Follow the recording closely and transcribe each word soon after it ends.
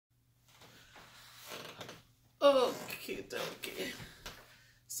Okay.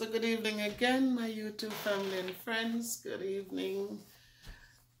 So good evening again, my YouTube family and friends. Good evening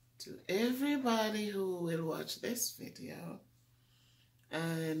to everybody who will watch this video.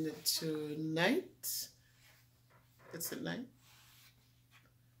 And tonight, it's at night?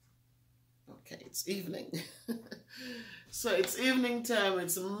 Okay, it's evening. So it's evening time.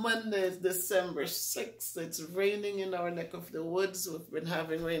 It's Monday, it's December 6th. It's raining in our neck of the woods. We've been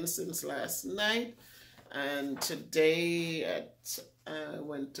having rain since last night. And today I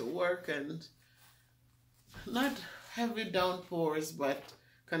went to work and not heavy downpours, but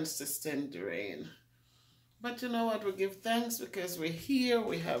consistent rain. But you know what? We give thanks because we're here.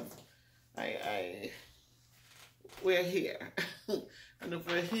 We have, we're here. And if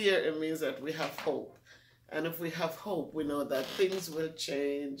we're here, it means that we have hope. And if we have hope, we know that things will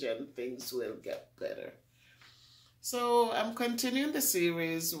change and things will get better. So I'm continuing the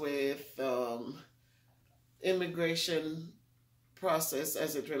series with immigration process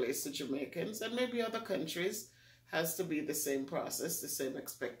as it relates to Jamaicans, and maybe other countries has to be the same process, the same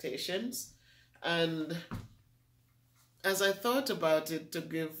expectations. And as I thought about it to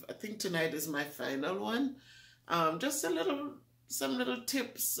give, I think tonight is my final one, just some little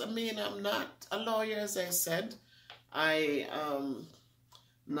tips. I mean, I'm not a lawyer, as I said. I'm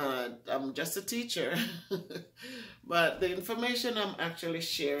just a teacher. But the information I'm actually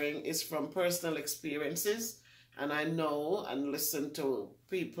sharing is from personal experiences. And I know and listen to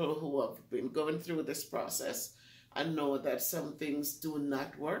people who have been going through this process and know that some things do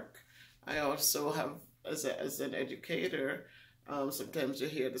not work. I also have, as an educator, sometimes you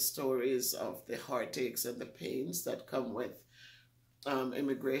hear the stories of the heartaches and the pains that come with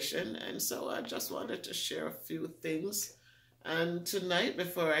immigration. And so I just wanted to share a few things. And tonight,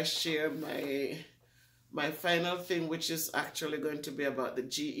 before I share my final thing, which is actually going to be about the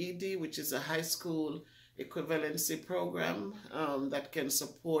GED, which is a high school equivalency program that can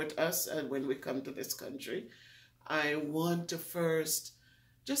support us when we come to this country, I want to first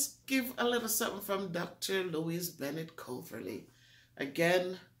just give a little something from Dr. Louise Bennett Coverley.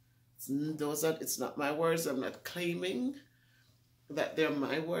 Again, it's not my words. I'm not claiming that they're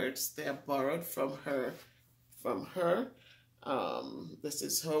my words. They are borrowed from her. This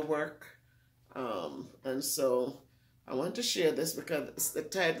is her work. And so I want to share this because the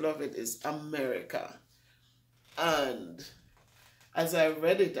title of it is America. And as I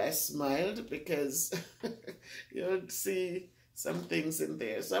read it, I smiled because you'll see some things in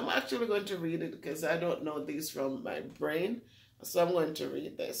there. So I'm actually going to read it because I don't know these from my brain. So I'm going to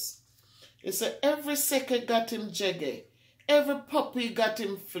read this. It said, every second got him jaggy. Every puppy got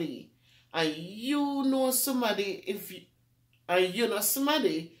him flea. And you know somebody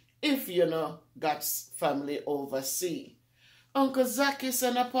if you know got family overseas. Uncle Zaki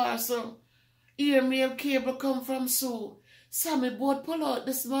sent a parcel. Earmail cable come from Sue. Sammy boat pull out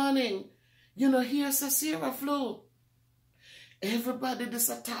this morning. You know, here's a Sierra flu. Everybody this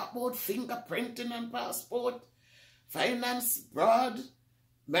a talk about fingerprinting and passport. Finance broad.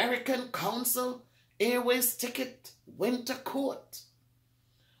 American Council. Airways ticket. Went to court.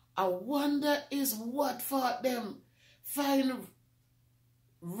 I wonder is what for them. Find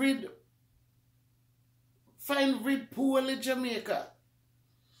rid poorly Jamaica.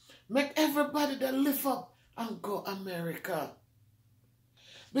 Make everybody that lift up and go America.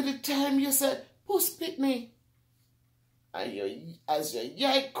 By the time you said, Puss Pitney, as you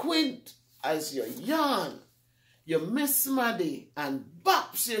yay quint, as you yawn, you miss Maddie and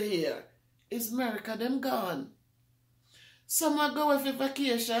bops you here, is America them gone. Some are go with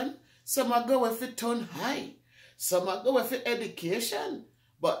vacation, some are go with turn high, some are go with education,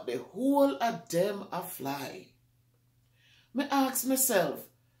 but the whole of them are fly. Me ask myself,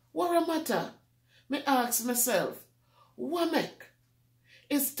 what a matter? Me ask myself, what make?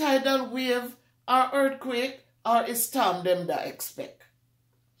 Is tidal wave or earthquake or is storm them that expect?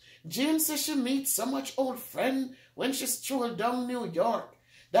 Jane says she meets so much old friend when she stroll down New York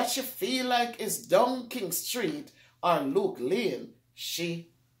that she feel like it's down King Street or Luke Lane she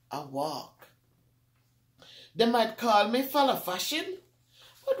a walk. They might call me follow fashion,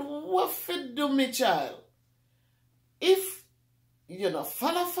 but what fit do me child? If you know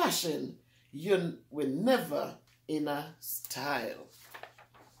follow fashion, you will never in a style.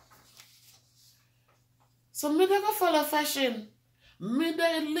 So me never follow fashion. Me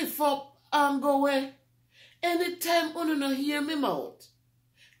they lift up and go away. Anytime you no hear me mouth,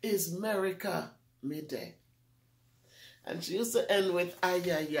 is America me there. And she used to end with ay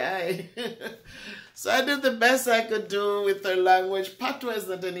ay ay. So I did the best I could do with her language. Patois is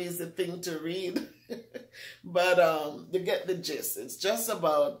not an easy thing to read. But you get the gist. It's just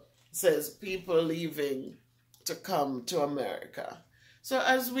about, it says, people leaving to come to America. So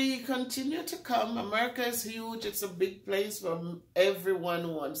as we continue to come, America is huge. It's a big place where everyone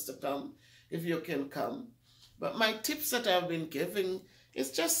who wants to come, if you can come. But my tips that I've been giving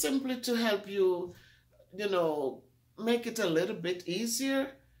is just simply to help you, make it a little bit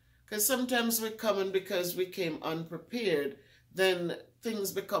easier. Because sometimes we're coming because we came unprepared, then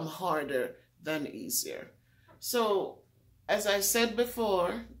things become harder than easier. So, as I said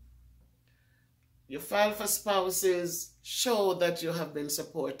before, you file for spouses, show that you have been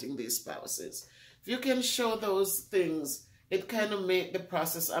supporting these spouses. If you can show those things, it kind of makes the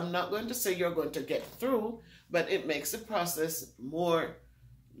process, I'm not going to say you're going to get through, but it makes the process more,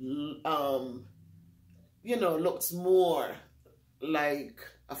 looks more like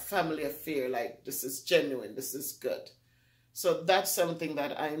a family affair, like this is genuine, this is good. So that's something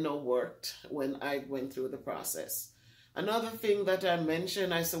that I know worked when I went through the process. Another thing that I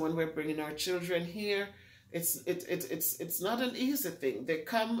mentioned, I said when we're bringing our children here, it's not an easy thing. They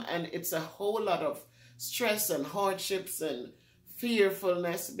come and it's a whole lot of stress and hardships and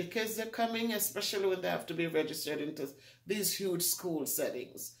fearfulness because they're coming, especially when they have to be registered into these huge school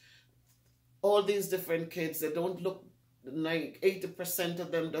settings. All these different kids, they don't look like 80%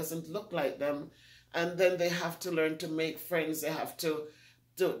 of them doesn't look like them. And then they have to learn to make friends. They have to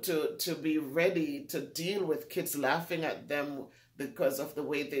be ready to deal with kids laughing at them because of the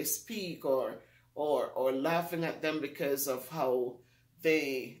way they speak or laughing at them because of how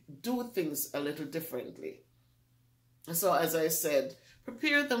they do things a little differently. So as I said,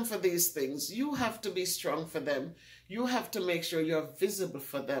 prepare them for these things. You have to be strong for them. You have to make sure you're visible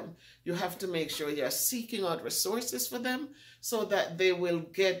for them. You have to make sure you're seeking out resources for them so that they will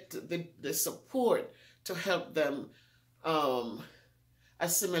get the support to help them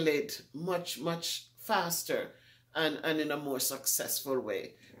assimilate much, much faster and in a more successful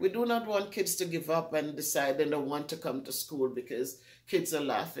way. We do not want kids to give up and decide they don't want to come to school because kids are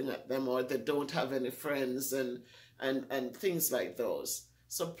laughing at them or they don't have any friends and things like those.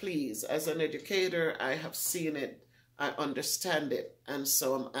 So please, as an educator, I have seen it, I understand it, and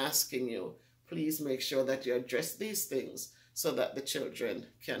so I'm asking you, please make sure that you address these things so that the children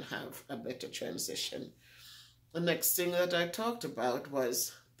can have a better transition. The next thing that I talked about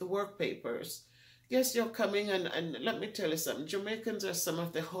was the work papers. Yes, you're coming, and let me tell you something. Jamaicans are some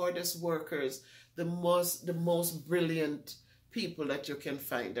of the hardest workers, the most brilliant people that you can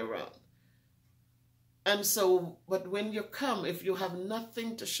find around. And so, but when you come, if you have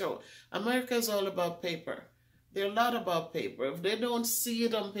nothing to show, America is all about paper. They're a lot about paper. If they don't see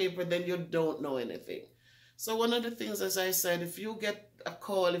it on paper, then you don't know anything. So one of the things, as I said, if you get a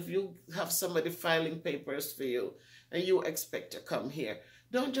call, if you have somebody filing papers for you and you expect to come here,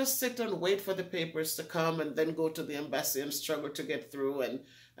 don't just sit and wait for the papers to come and then go to the embassy and struggle to get through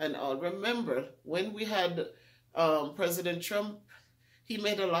and all. Remember, when we had President Trump, he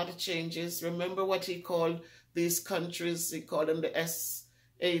made a lot of changes. Remember what he called these countries? He called them the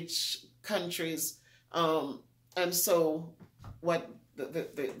SH countries. And so what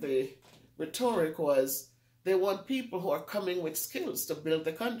the rhetoric was, they want people who are coming with skills to build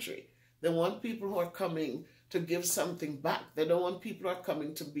the country. They want people who are coming to give something back. They don't want people who are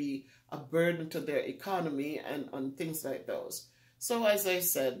coming to be a burden to their economy and things like those. So as I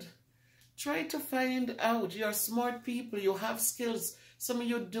said, try to find out. You're smart people. You have skills. Some of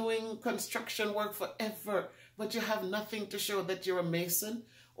you doing construction work forever, but you have nothing to show that you're a mason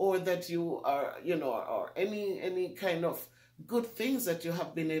or that you are, or any kind of good things that you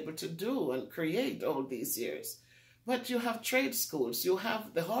have been able to do and create all these years. But you have trade schools. You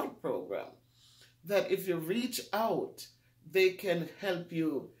have the HART program that if you reach out, they can help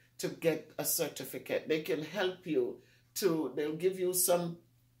you to get a certificate. They can help you they'll give you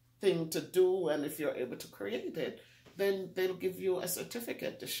something to do, and if you're able to create it, then they'll give you a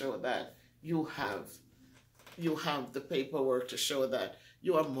certificate to show that you have the paperwork to show that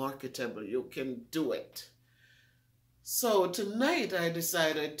you are marketable, you can do it. So tonight I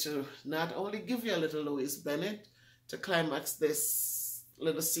decided to not only give you a little Louise Bennett to climax this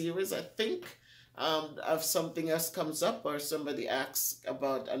little series, I think, if something else comes up or somebody asks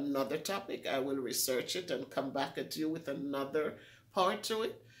about another topic, I will research it and come back at you with another part to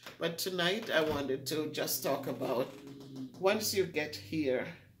it. But tonight I wanted to just talk about once you get here,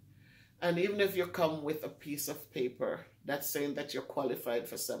 and even if you come with a piece of paper that's saying that you're qualified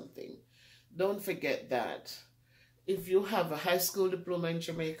for something, don't forget that. If you have a high school diploma in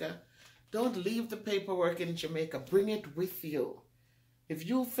Jamaica, don't leave the paperwork in Jamaica. Bring it with you. If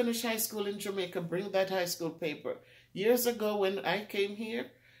you finish high school in Jamaica, bring that high school paper. Years ago when I came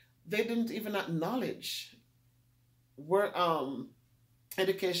here, they didn't even acknowledge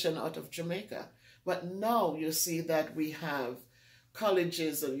education out of Jamaica. But now you see that we have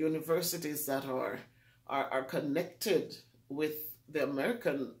colleges and universities that are connected with the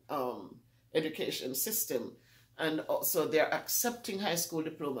American education system, and also they're accepting high school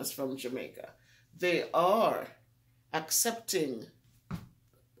diplomas from Jamaica. They are accepting,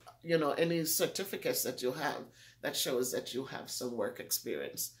 you know, any certificates that you have that shows that you have some work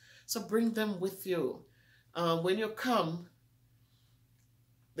experience. So bring them with you. When you come,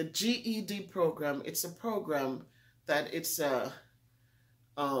 the GED program, it's a program that it's a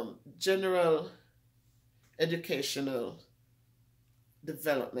general educational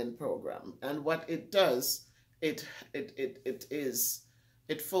development program. And what it does, it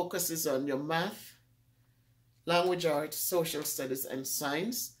focuses on your math, language arts, social studies, and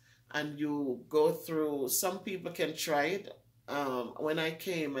science. And you go through, some people can try it. When I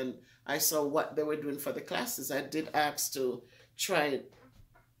came and I saw what they were doing for the classes, I did ask to try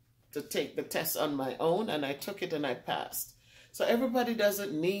to take the test on my own, and I took it and I passed. So everybody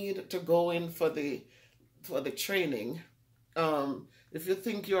doesn't need to go in for the training. If you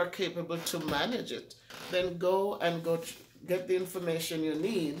think you are capable to manage it, then go get the information you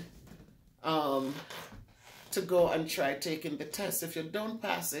need to go and try taking the test. If you don't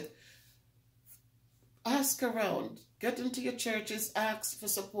pass it, ask around. Get into your churches, ask for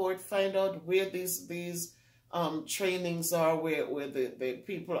support, find out where these trainings are, where the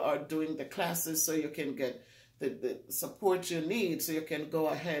people are doing the classes, so you can get the support you need, so you can go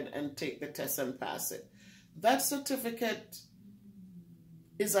ahead and take the test and pass it. That certificate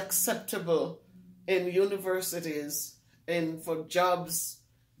is acceptable in universities, and for jobs,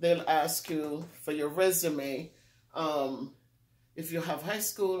 they'll ask you for your resume if you have high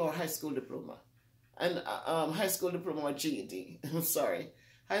school or high school diploma. And high school diploma or GED, I'm sorry,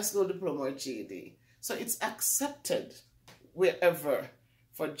 high school diploma or GED. So it's accepted wherever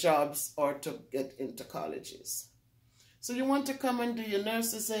for jobs or to get into colleges. So you want to come and do your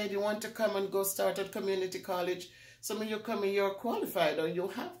nurse's aid, you want to come and go start at community college. Some of you come and you're qualified or you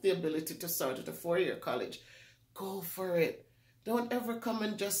have the ability to start at a 4-year college. Go for it. Don't ever come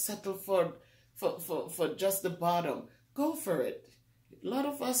and just settle for just the bottom. Go for it. A lot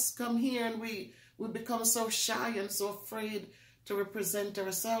of us come here and we become so shy and so afraid to represent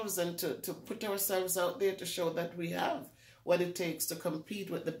ourselves and to put ourselves out there to show that we have what it takes to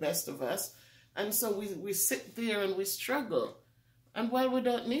compete with the best of us. And so we sit there and we struggle. And while we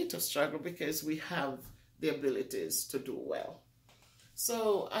don't need to struggle because we have the abilities to do well.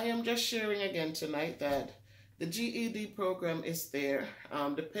 So I am just sharing again tonight that the GED program is there,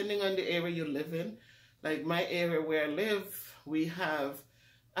 depending on the area you live in. Like my area where I live, we have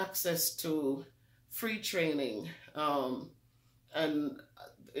access to free training, and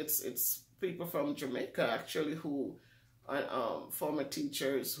it's people from Jamaica actually who are former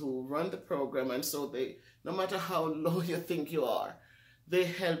teachers who run the program, and so they, no matter how low you think you are, they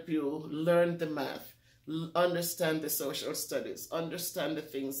help you learn the math, understand the social studies, understand the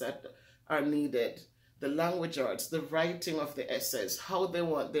things that are needed, the language arts, the writing of the essays, how they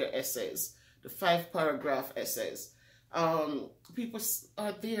want their essays, the 5-paragraph essays. People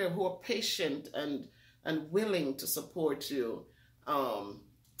are there who are patient and willing to support you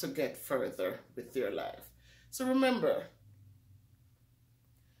to get further with your life. So remember,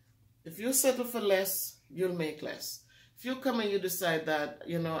 if you settle for less, you'll make less. If you come and you decide that,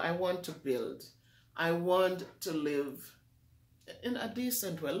 you know, I want to build, I want to live in a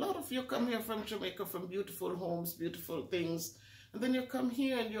decent way. A lot of you come here from Jamaica, from beautiful homes, beautiful things, and then you come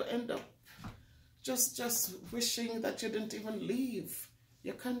here and you end up just wishing that you didn't even leave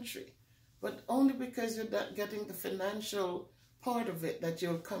your country. But only because you're not getting the financial part of it that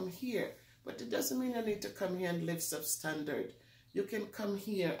you'll come here. But it doesn't mean you need to come here and live substandard. You can come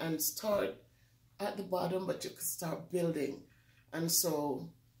here and start at the bottom, but you can start building. And so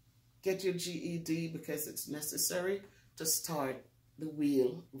get your GED because it's necessary to start the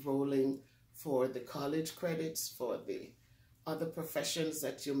wheel rolling for the college credits, for the other professions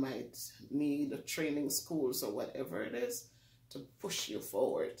that you might need, or training schools or whatever it is, to push you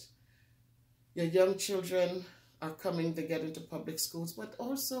forward. Your young children are coming to get into public schools, but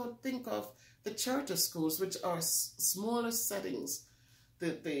also think of the charter schools, which are smaller settings.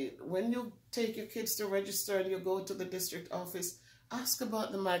 When you take your kids to register and you go to the district office, ask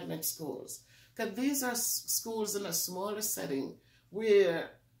about the magnet schools. Because these are schools in a smaller setting where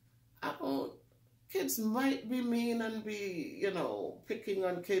kids might be mean and be, you know, picking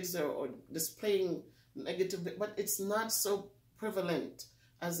on kids or displaying negative, but it's not so prevalent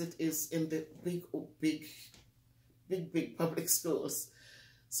as it is in the big public schools.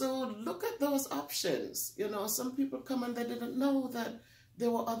 So look at those options. You know, some people come and they didn't know that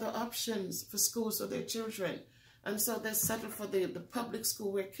there were other options for schools for their children. And so they settle for the public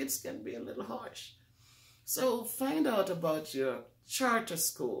school where kids can be a little harsh. So find out about your charter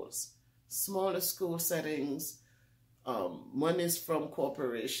schools, smaller school settings, monies from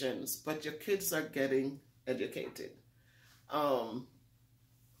corporations, but your kids are getting educated.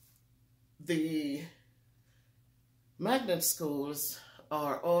 The magnet schools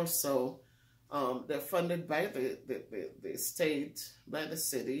are also, they're funded by the state, by the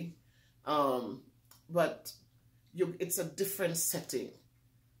city, but it's a different setting.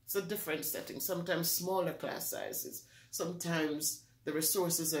 It's a different setting. Sometimes smaller class sizes. Sometimes the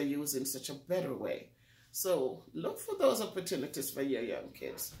resources are used in such a better way. So look for those opportunities for your young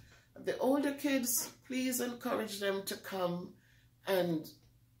kids. The older kids, please encourage them to come, and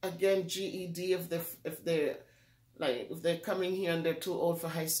again, GED if they're coming here and they're too old for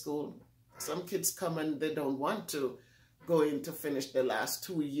high school. Some kids come and they don't want to go in to finish the last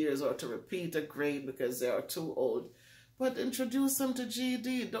 2 years or to repeat a grade because they are too old. But introduce them to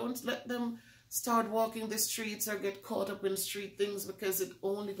GED. Don't let them start walking the streets or get caught up in street things, because it's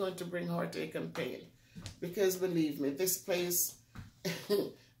only going to bring heartache and pain. Because believe me, this place,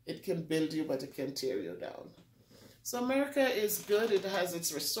 it can build you, but it can tear you down. So America is good. It has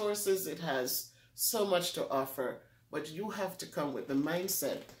its resources. It has so much to offer. But you have to come with the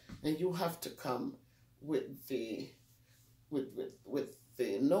mindset, and you have to come with the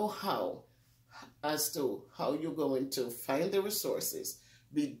know-how as to how you're going to find the resources.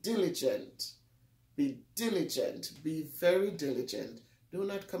 Be diligent. Be diligent. Be very diligent. Do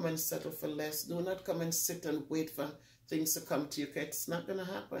not come and settle for less. Do not come and sit and wait for things to come to you. It's not going to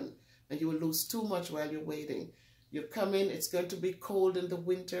happen. And you will lose too much while you're waiting. You come in, it's going to be cold in the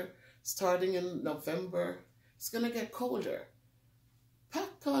winter. Starting in November, it's going to get colder.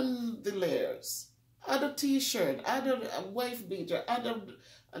 Pack on the layers. Add a t-shirt, add a wife beater, add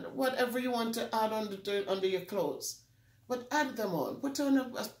whatever you want to add under your clothes. But add them on. Put on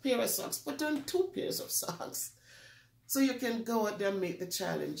a pair of socks. Put on 2 pairs of socks. So you can go out there and meet the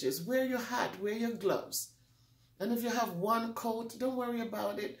challenges. Wear your hat, wear your gloves. And if you have one coat, don't worry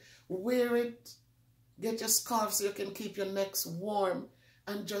about it. Wear it. Get your scarf so you can keep your necks warm.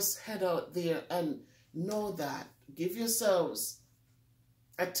 And just head out there and know that. Give yourselves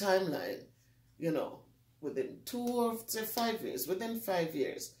a timeline. You know, within 2 or say 5 years, within 5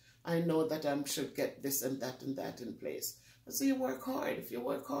 years, I know that I should get this and that in place. And so you work hard. If you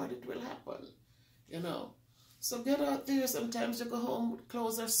work hard, it will happen, you know. So get out there. Sometimes you go home,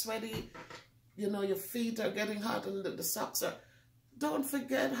 clothes are sweaty, you know, your feet are getting hot and the socks are. Don't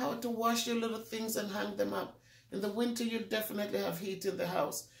forget how to wash your little things and hang them up. In the winter, you definitely have heat in the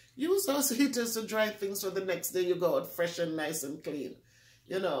house. Use those heaters to dry things so the next day you go out fresh and nice and clean.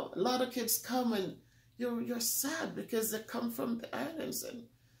 You know, a lot of kids come and you're sad because they come from the islands and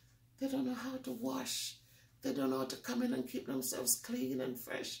they don't know how to wash. They don't know how to come in and keep themselves clean and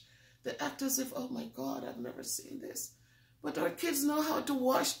fresh. They act as if, oh my God, I've never seen this. But our kids know how to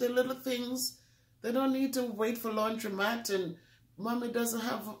wash the little things. They don't need to wait for laundromat and mommy doesn't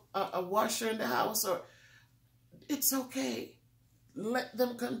have a washer in the house. Or it's okay. Let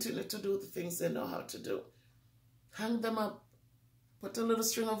them continue to do the things they know how to do. Hang them up. Put a little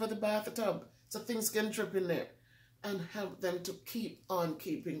string over the bathtub so things can drip in there, and help them to keep on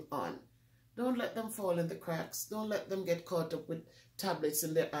keeping on. Don't let them fall in the cracks. Don't let them get caught up with tablets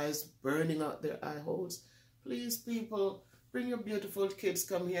in their eyes, burning out their eye holes. Please, people, bring your beautiful kids,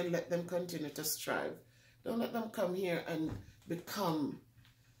 come here and let them continue to strive. Don't let them come here and become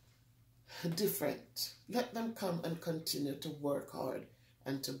different. Let them come and continue to work hard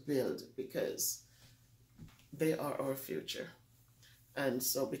and to build, because they are our future. And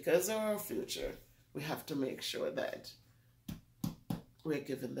so because they're our future, we have to make sure that we're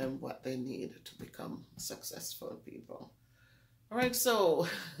giving them what they need to become successful people. All right, so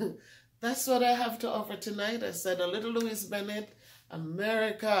that's what I have to offer tonight. I said a little Louis Bennett,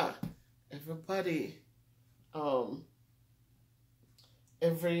 America, everybody,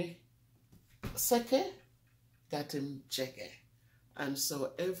 every seke got him jege. And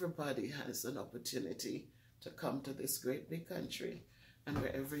so everybody has an opportunity to come to this great big country. And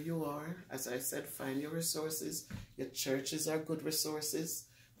wherever you are, as I said, find your resources. Your churches are good resources.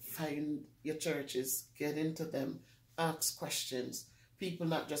 Find your churches, get into them, ask questions. People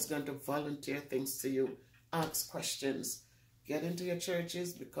not just going to volunteer things to you. Ask questions. Get into your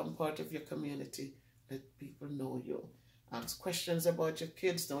churches, become part of your community. Let people know you. Ask questions about your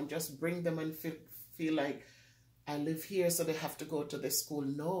kids. Don't just bring them and feel like, I live here, so they have to go to this school.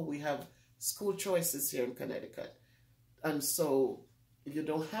 No, we have school choices here in Connecticut. And so you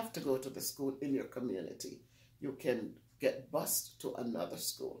don't have to go to the school in your community. You can get bused to another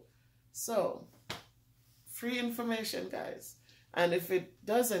school. So, free information, guys. And if it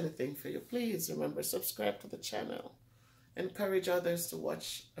does anything for you, please remember, subscribe to the channel. Encourage others to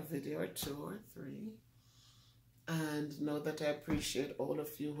watch a video or 2 or 3. And know that I appreciate all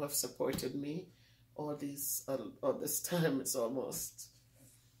of you who have supported me all this time. It's almost,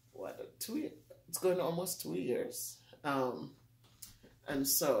 what, 2 years? It's going to almost 2 years. And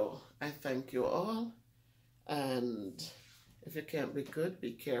so I thank you all. And if you can't be good,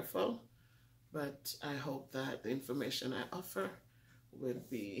 be careful. But I hope that the information I offer will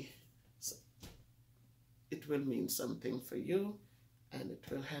mean something for you, and it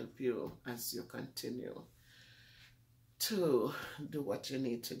will help you as you continue to do what you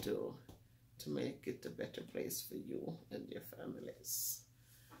need to do to make it a better place for you and your families.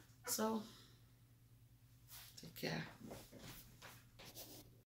 So, take care.